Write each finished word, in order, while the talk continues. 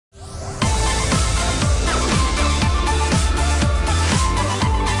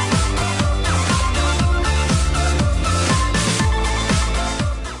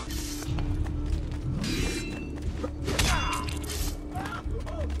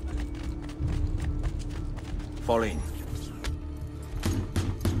Fall in.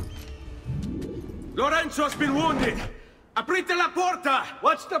 Lorenzo's been wounded! Aprite la porta!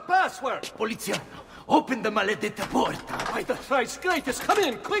 What's the password? Poliziano, open the maledetta porta! By the thrice greatest, come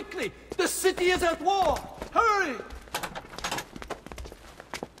in, quickly! The city is at war! Hurry!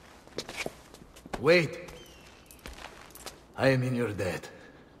 Wait. I am in your debt.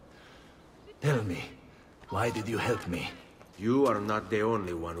 Tell me, why did you help me? You are not the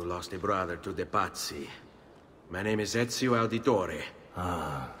only one who lost a brother to the Pazzi. My name is Ezio Auditore.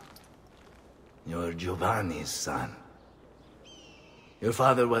 Ah. You're Giovanni's son. Your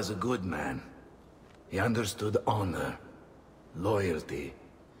father was a good man. He understood honor, loyalty.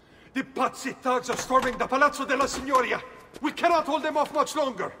 The Pazzi thugs are storming the Palazzo della Signoria! We cannot hold them off much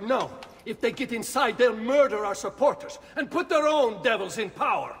longer! No. If they get inside, they'll murder our supporters and put their own devils in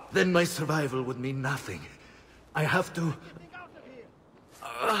power. Then my survival would mean nothing. I have to...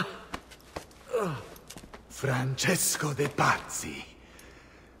 Francesco de Pazzi.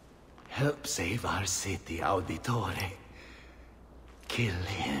 Help save our city, Auditore. Kill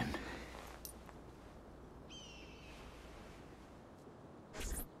him.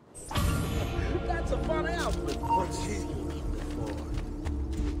 That's a fun outfit. What's he looking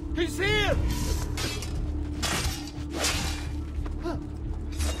for? He's here!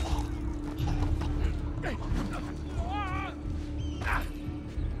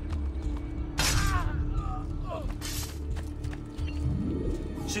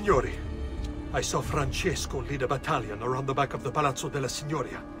 Signori, I saw Francesco lead a battalion around the back of the Palazzo della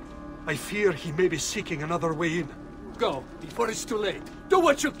Signoria. I fear he may be seeking another way in. Go, before it's too late. Do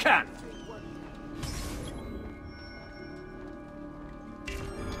what you can!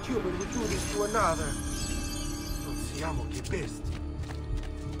 Human would do this to another. Non siamo che bestie.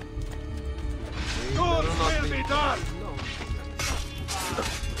 God's will be done!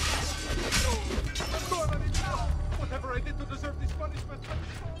 Whatever I did to deserve this punishment,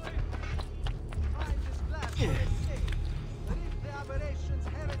 I'm sorry. I'm just glad to say that if the aberration's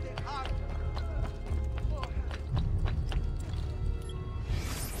heretic heart...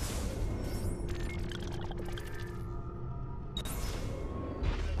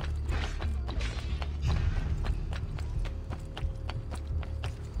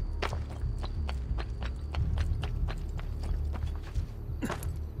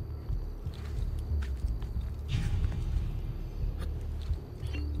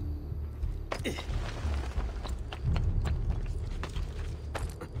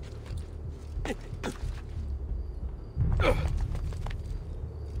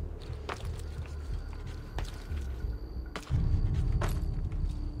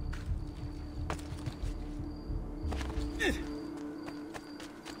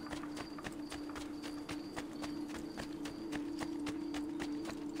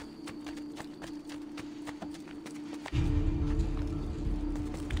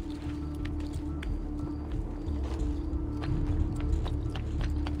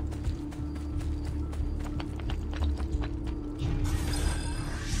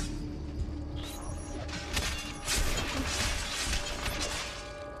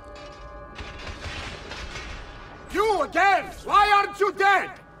 You again! Why aren't you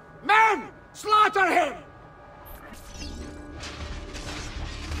dead? Men! Slaughter him!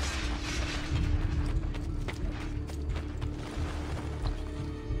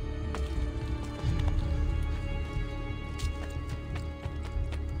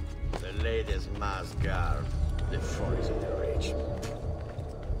 The latest mass guard. The four is in their reach.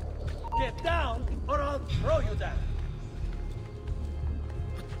 Get down, or I'll throw you down!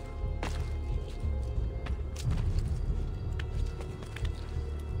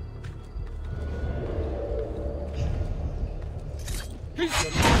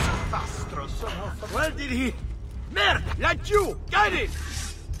 Where did he... Merda! Laggiù! Get it!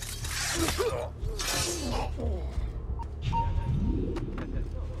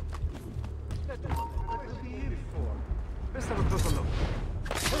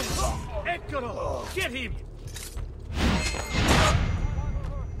 Eccolo! Get him!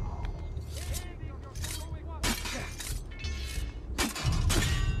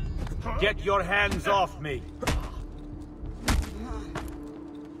 Get your hands off me!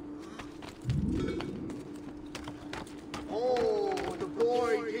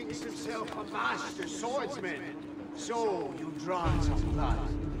 A master swordsman. So you've drawn some blood.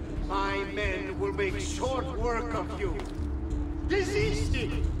 My men will make short work of you.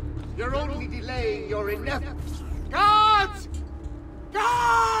 Desisting! You're only delaying your inevitable. Guards!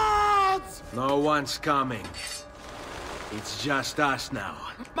 Guards! No one's coming. It's just us now.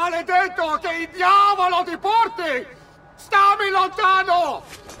 Maledetto che il diavolo ti porti! Stammi lontano!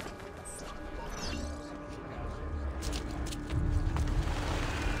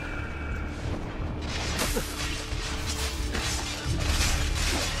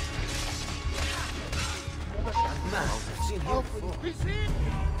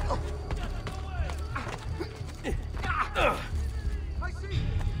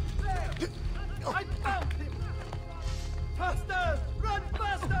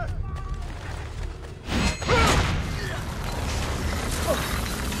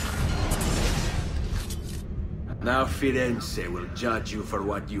 Now Firenze will judge you for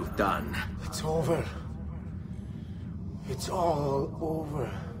what you've done. It's over. It's all over.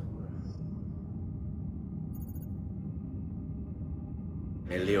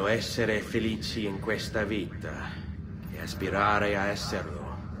 Meglio essere felici in questa vita che aspirare a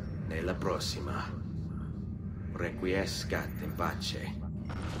esserlo nella prossima. Requiescat in pace.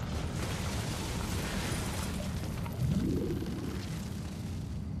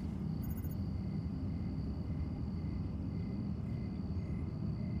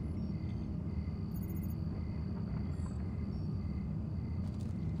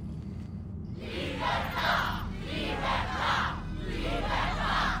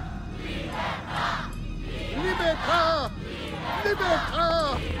 Libertà!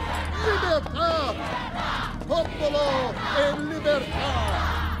 Libertà! Libertà! Popolo e libertà!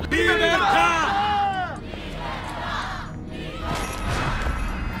 Libertà!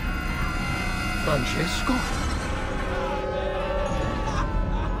 Francesco?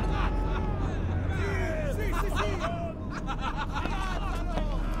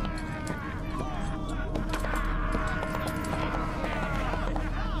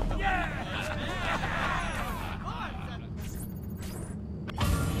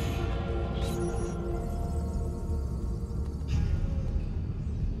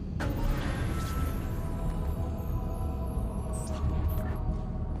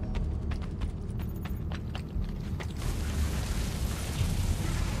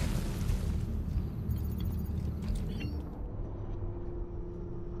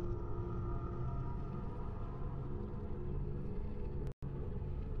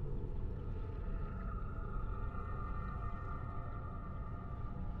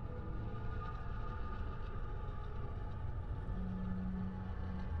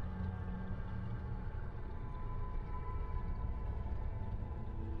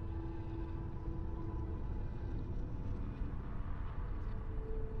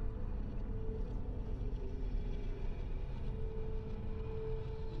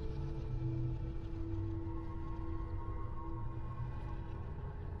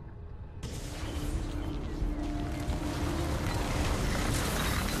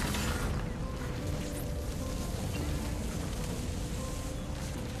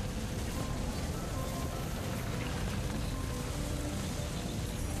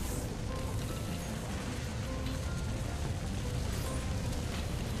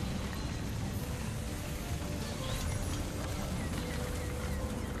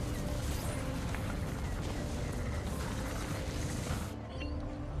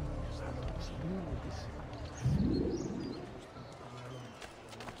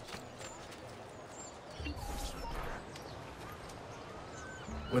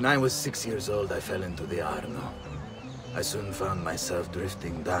 When I was 6 years old, I fell into the Arno. I soon found myself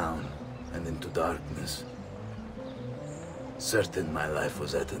drifting down and into darkness. Certain my life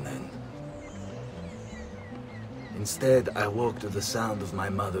was at an end. Instead, I woke to the sound of my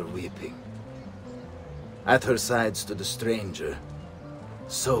mother weeping. At her side stood a stranger,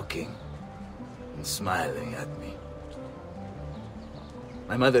 soaking and smiling at me.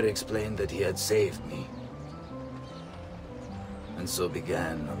 My mother explained that he had saved me. And so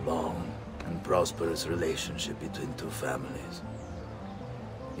began a long and prosperous relationship between two families.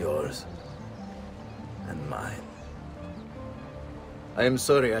 Yours and mine. I am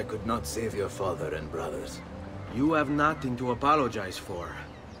sorry I could not save your father and brothers. You have nothing to apologize for.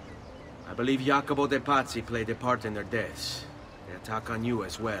 I believe Jacopo de Pazzi played a part in their deaths. They attack on you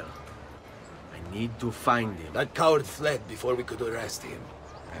as well. I need to find him. That coward fled before we could arrest him.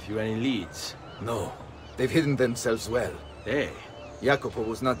 Have you any leads? No, they've hidden themselves well. They? Jacopo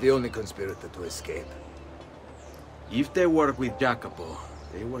was not the only conspirator to escape. If they work with Jacopo,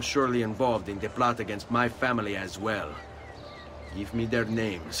 they were surely involved in the plot against my family as well. Give me their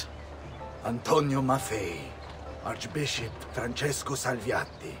names. Antonio Maffei, Archbishop Francesco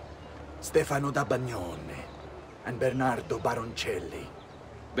Salviati, Stefano da Bagnone, and Bernardo Baroncelli.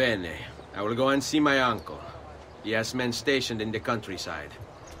 Bene. I will go and see my uncle. He has men stationed in the countryside.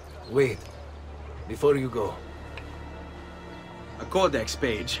 Wait. Before you go. A codex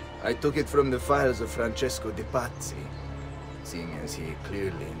page. I took it from the files of Francesco de Pazzi, seeing as he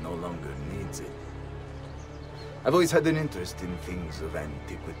clearly no longer needs it. I've always had an interest in things of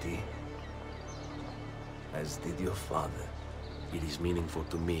antiquity, as did your father. It is meaningful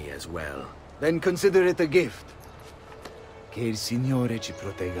to me as well. Then consider it a gift. Che il Signore ci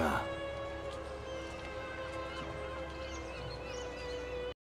protegga.